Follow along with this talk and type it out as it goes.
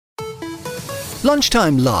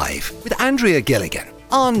Lunchtime Live with Andrea Gilligan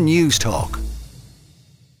on News Talk.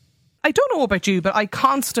 I don't know about you, but I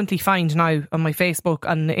constantly find now on my Facebook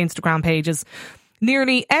and Instagram pages,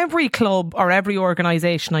 nearly every club or every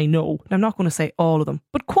organisation I know, and I'm not going to say all of them,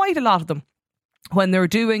 but quite a lot of them, when they're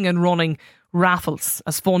doing and running raffles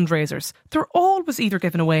as fundraisers, they're always either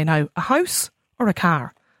giving away now a house or a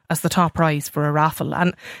car as the top prize for a raffle.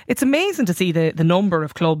 And it's amazing to see the number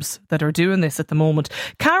of clubs that are doing this at the moment.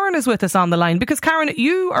 Karen is with us on the line because, Karen,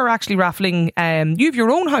 you are actually raffling, you have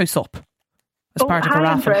your own house up as part of a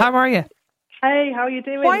raffle. How are you? Hey, how are you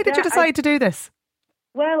doing? Why did you decide to do this?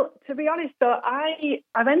 Well, to be honest, so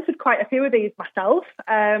I've entered quite a few of these myself.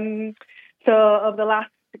 So over the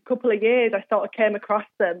last couple of years, I sort of came across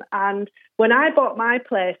them. And when I bought my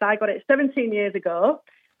place, I got it 17 years ago.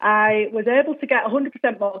 I was able to get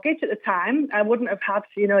 100% mortgage at the time. I wouldn't have had,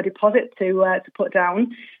 a deposit to put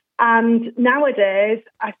down. And nowadays,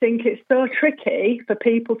 I think it's so tricky for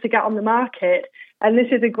people to get on the market. And this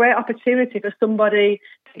is a great opportunity for somebody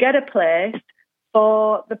to get a place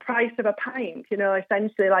for the price of a pint,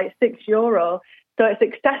 essentially like €6. So it's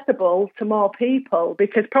accessible to more people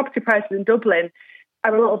because property prices in Dublin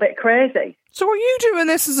are a little bit crazy. So are you doing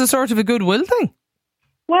this as a sort of a goodwill thing?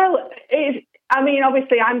 Well,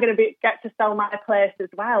 obviously I'm going to get to sell my place as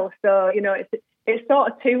well. So, it's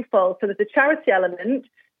sort of twofold. So there's a charity element.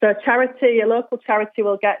 So a local charity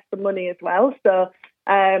will get some money as well. So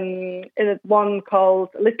there's one called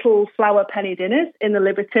Little Flower Penny Dinners in the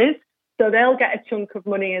Liberties. So they'll get a chunk of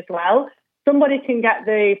money as well. Somebody can get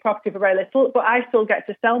the property for very little, but I still get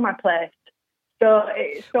to sell my place. So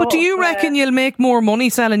but do you reckon you'll make more money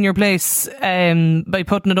selling your place by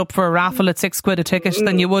putting it up for a raffle at £6 a ticket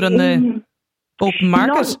than you would on the open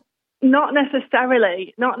market? Not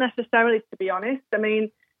necessarily. Not necessarily, to be honest.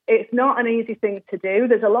 It's not an easy thing to do.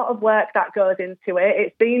 There's a lot of work that goes into it.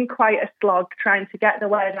 It's been quite a slog trying to get the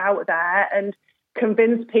word out there and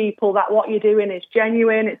convince people that what you're doing is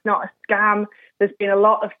genuine, it's not a scam. There's been a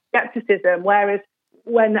lot of scepticism, whereas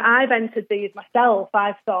when I've entered these myself,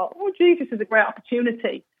 I've thought, this is a great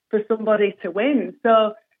opportunity for somebody to win.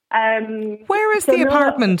 So where is the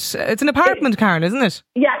apartment? It's an apartment, Karen, isn't it?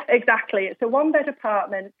 Yeah, exactly. It's a one-bed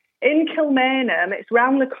apartment in Kilmainham. It's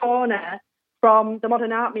round the corner from the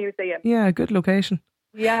Modern Art Museum. Yeah, good location.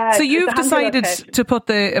 Yeah. So you've decided to put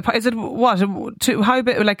is it what? How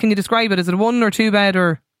big? Like, can you describe it? Is it a 1 or 2 bed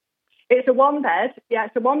or? It's a 1 bed. Yeah,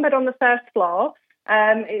 it's a 1 bed on the first floor.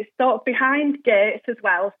 It's sort of behind gates as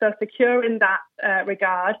well, so secure in that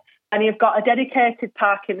regard. And you've got a dedicated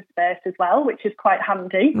parking space as well, which is quite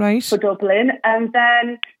handy for Dublin. And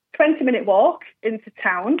then 20-minute walk into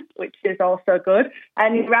town, which is also good.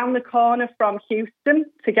 And you're around the corner from Houston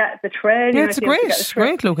to get the train. Yeah, it's a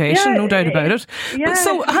great location, no doubt about it. Yeah,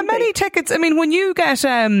 so how many tickets, when you get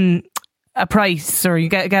a price or you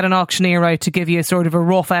get an auctioneer out to give you a sort of a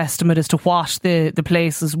rough estimate as to what the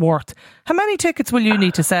place is worth, how many tickets will you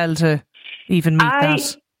need to sell to even meet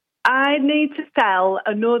that? I need to sell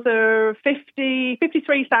another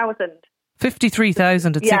 53,000.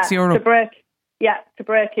 53,000 at €6? To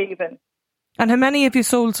break even. And how many have you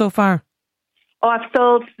sold so far? I've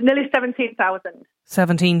sold nearly 17,000.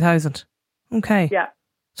 17,000. Okay. Yeah.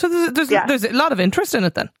 So there's a lot of interest in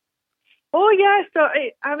it then. Oh yeah. So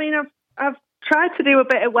I've tried to do a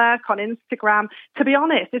bit of work on Instagram. To be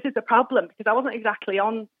honest, this is a problem because I wasn't exactly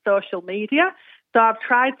on social media. So I've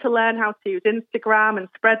tried to learn how to use Instagram and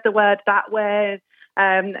spread the word that way,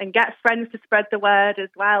 and get friends to spread the word as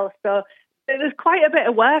well. So there's quite a bit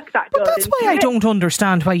of work that goes into it. That's why I don't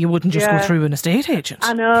understand why you wouldn't just go through an estate agent.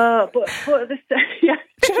 I know, but this, yeah.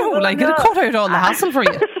 It'll cut out all the hassle for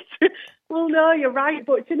you. Well, no, you're right.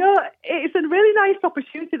 But, it's a really nice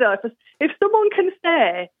opportunity, though. If someone can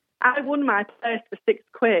say, I won my place for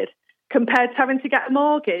 £6 compared to having to get a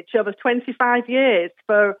mortgage over 25 years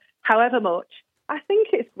for however much, I think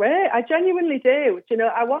it's great. I genuinely do.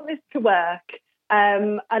 I want this to work.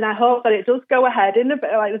 And I hope that it does go ahead in a bit.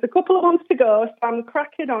 There's a couple of months to go, so I'm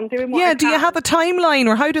cracking on doing what I can. Do you have a timeline,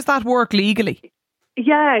 or how does that work legally?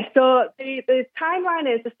 Yeah, so the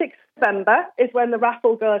timeline is the 6th of November is when the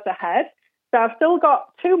raffle goes ahead. So I've still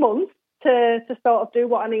got 2 months to sort of do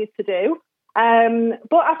what I need to do.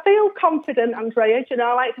 But I feel confident, Andrea.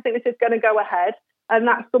 I like to think this is going to go ahead and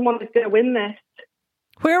that someone is going to win this.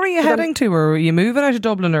 Where are you heading to, or are you moving out of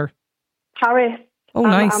Dublin, or? Paris. Oh,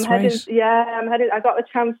 nice, I'm heading. I got the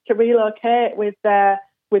chance to relocate with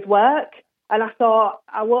work, and I thought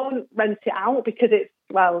I won't rent it out because it's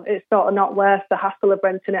sort of not worth the hassle of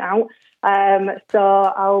renting it out. So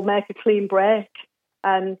I'll make a clean break,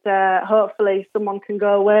 and hopefully someone can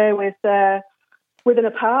go away with with an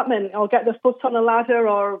apartment or get their foot on a ladder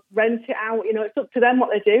or rent it out. You know, it's up to them what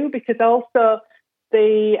they do, because also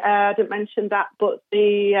I didn't mention that, but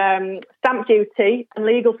the stamp duty and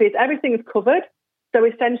legal fees, everything is covered. So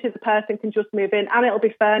essentially the person can just move in, and it'll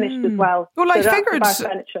be furnished as well. Well, so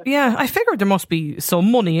I figured there must be some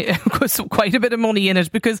money, quite a bit of money in it,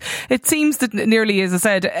 because it seems that nearly, as I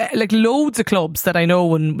said, like loads of clubs that I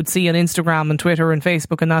know and would see on Instagram and Twitter and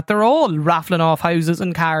Facebook and that, they're all raffling off houses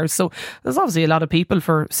and cars. So there's obviously a lot of people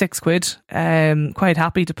for £6. Quite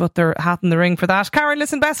happy to put their hat in the ring for that. Karen,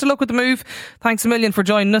 listen, best of luck with the move. Thanks a million for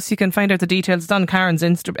joining us. You can find out the details on Karen's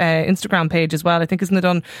Instagram page as well. I think, isn't it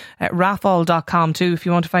on raffle.com too, if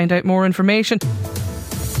you want to find out more information.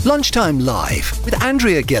 Lunchtime Live with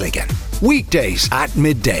Andrea Gilligan. Weekdays at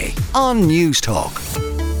midday on News Talk.